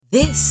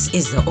This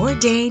is the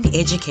Ordained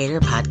Educator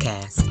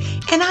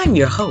Podcast, and I'm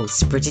your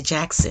host, Bridget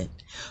Jackson.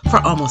 For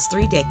almost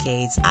 3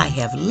 decades, I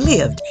have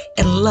lived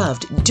and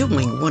loved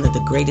doing one of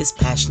the greatest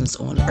passions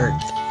on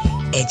earth,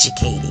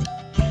 educating.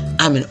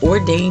 I'm an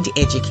ordained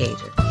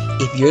educator.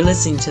 If you're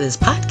listening to this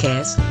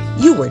podcast,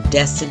 you were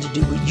destined to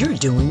do what you're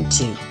doing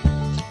too.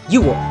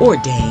 You were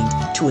ordained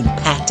to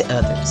impact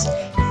others.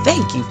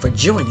 Thank you for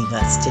joining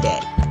us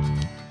today.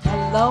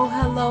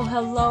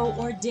 Hello,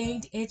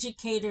 ordained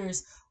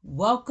educators.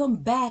 Welcome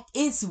back.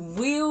 It's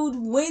Wield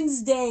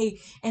Wednesday,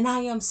 and I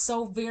am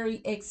so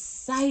very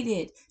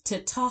excited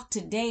to talk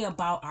today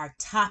about our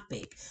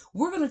topic.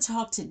 We're going to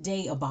talk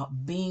today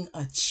about being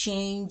a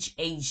change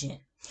agent.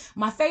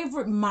 My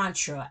favorite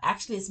mantra,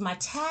 actually it's my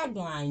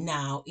tagline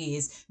now,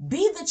 is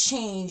be the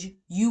change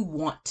you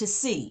want to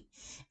see.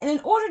 And in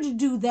order to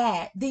do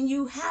that, then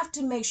you have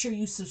to make sure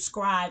you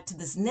subscribe to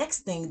this next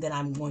thing that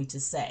I'm going to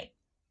say.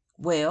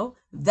 Well,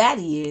 that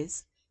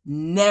is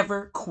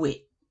never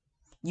quit.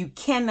 You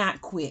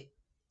cannot quit.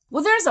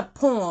 Well, there's a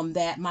poem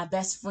that my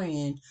best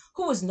friend,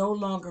 who is no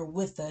longer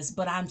with us,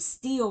 but I'm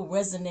still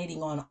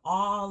resonating on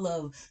all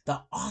of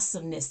the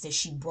awesomeness that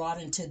she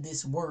brought into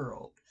this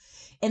world.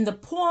 And the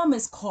poem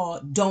is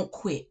called Don't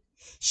Quit.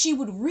 She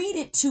would read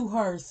it to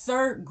her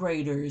third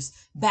graders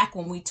back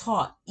when we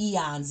taught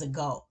eons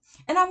ago.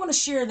 And I want to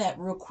share that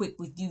real quick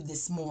with you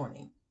this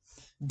morning.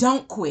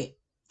 Don't quit.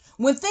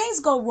 When things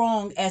go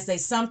wrong, as they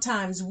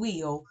sometimes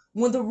will,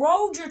 when the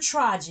road you're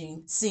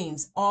trudging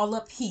seems all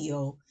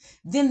uphill,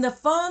 then the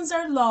funds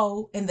are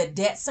low and the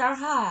debts are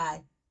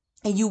high,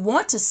 and you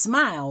want to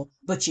smile,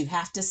 but you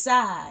have to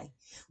sigh.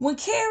 When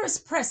care is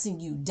pressing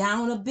you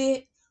down a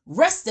bit,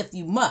 rest if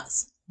you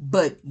must,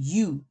 but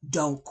you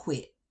don't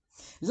quit.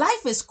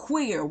 Life is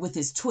queer with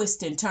its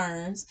twists and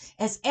turns,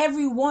 as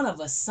every one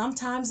of us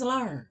sometimes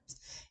learns,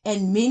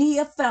 and many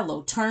a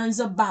fellow turns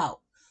about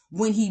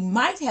when he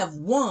might have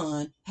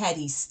won had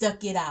he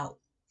stuck it out.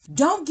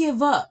 Don't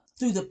give up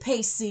through the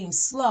pace seems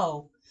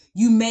slow.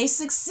 You may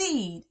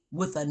succeed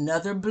with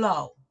another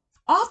blow.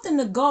 Often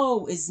the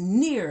goal is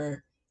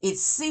nearer, it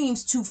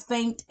seems too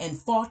faint and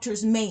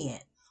falters man.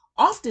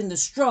 Often the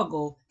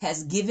struggle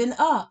has given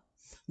up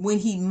when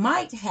he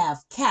might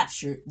have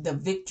captured the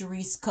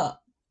victory's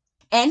cup.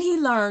 And he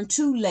learned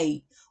too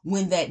late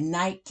when that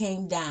night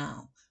came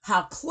down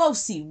how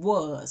close he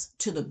was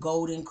to the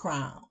golden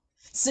crown.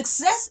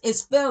 Success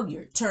is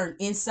failure turned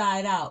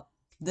inside out,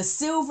 the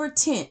silver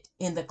tint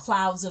in the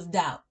clouds of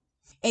doubt.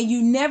 And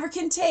you never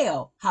can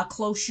tell how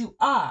close you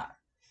are.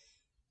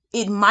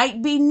 It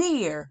might be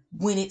near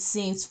when it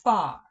seems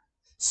far.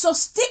 So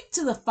stick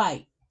to the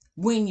fight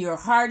when your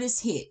heart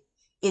is hit.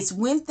 It's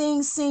when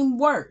things seem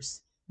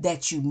worse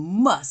that you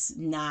must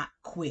not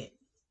quit.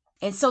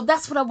 And so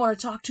that's what I want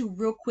to talk to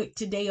real quick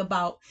today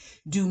about.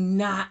 Do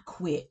not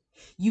quit.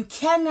 You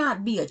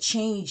cannot be a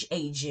change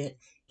agent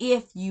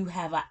if you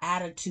have an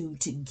attitude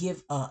to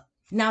give up.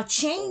 Now,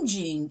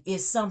 changing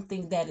is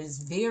something that is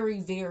very,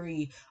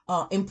 very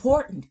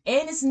important,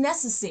 and it's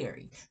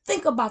necessary.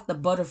 Think about the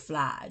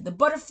butterfly. The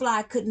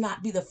butterfly could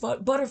not be the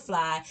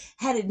butterfly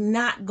had it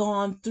not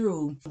gone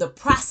through the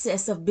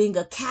process of being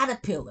a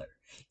caterpillar.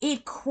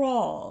 It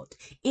crawled.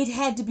 It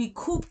had to be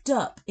cooped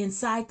up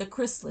inside the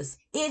chrysalis.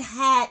 It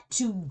had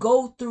to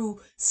go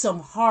through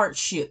some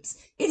hardships.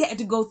 It had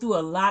to go through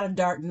a lot of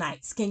dark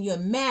nights. Can you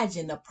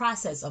imagine the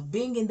process of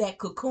being in that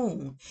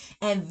cocoon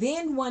and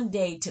then one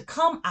day to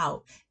come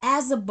out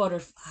as a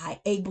butterfly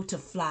able to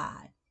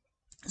fly?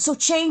 So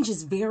change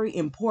is very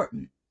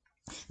important.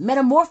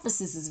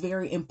 Metamorphosis is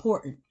very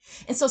important.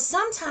 And so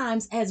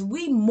sometimes as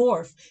we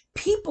morph,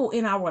 people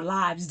in our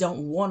lives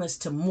don't want us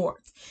to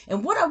morph.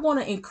 And what I want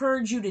to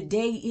encourage you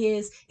today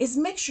is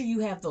make sure you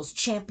have those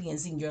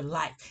champions in your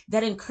life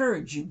that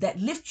encourage you, that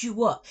lift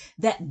you up,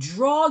 that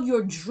draw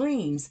your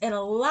dreams and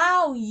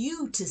allow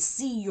you to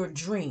see your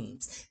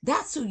dreams.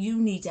 That's who you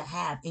need to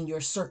have in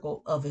your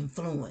circle of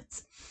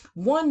influence.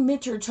 One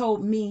mentor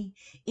told me,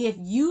 if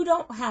you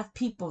don't have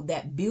people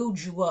that build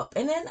you up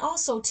and then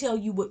also tell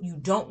you what you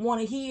don't want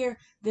to hear,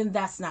 then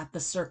that's not the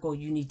circle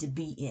you need to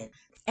be in.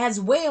 As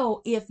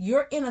well, if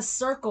you're in a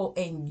circle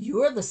and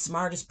you're the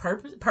smartest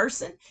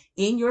person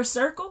in your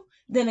circle,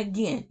 then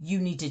again, you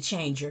need to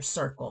change your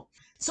circle.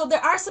 So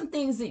there are some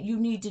things that you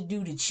need to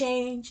do to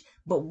change,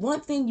 but one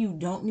thing you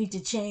don't need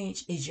to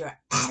change is your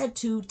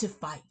attitude to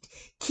fight.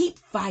 Keep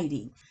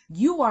fighting.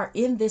 You are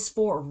in this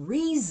for a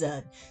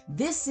reason.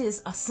 This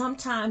is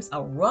sometimes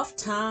a rough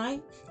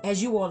time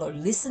as you all are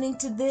listening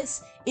to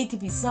this. It could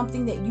be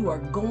something that you are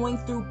going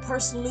through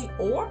personally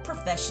or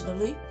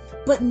professionally.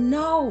 But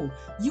no,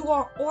 you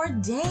are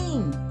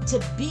ordained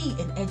to be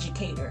an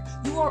educator.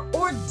 You are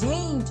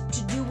ordained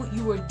to do what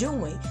you are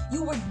doing.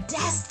 You were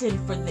destined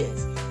for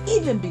this.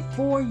 Even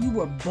before you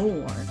were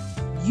born,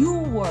 you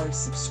were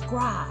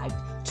subscribed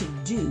to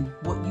do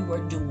what you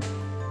are doing.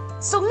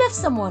 So lift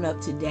someone up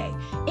today.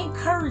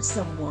 Encourage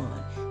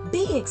someone.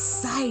 Be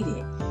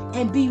excited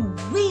and be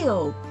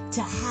willed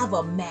to have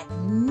a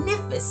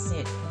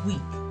magnificent week.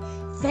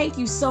 Thank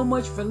you so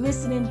much for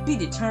listening. Be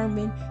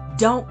determined.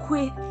 don't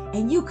quit,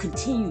 and you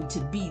continue to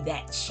be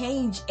that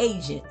change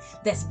agent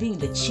that's being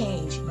the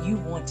change you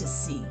want to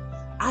see.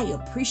 I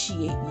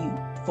appreciate you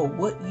for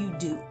what you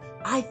do.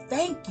 I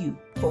thank you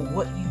for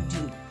what you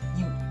do.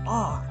 You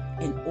are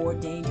an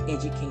ordained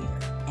educator,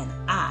 and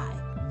I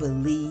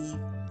believe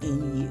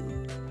in you.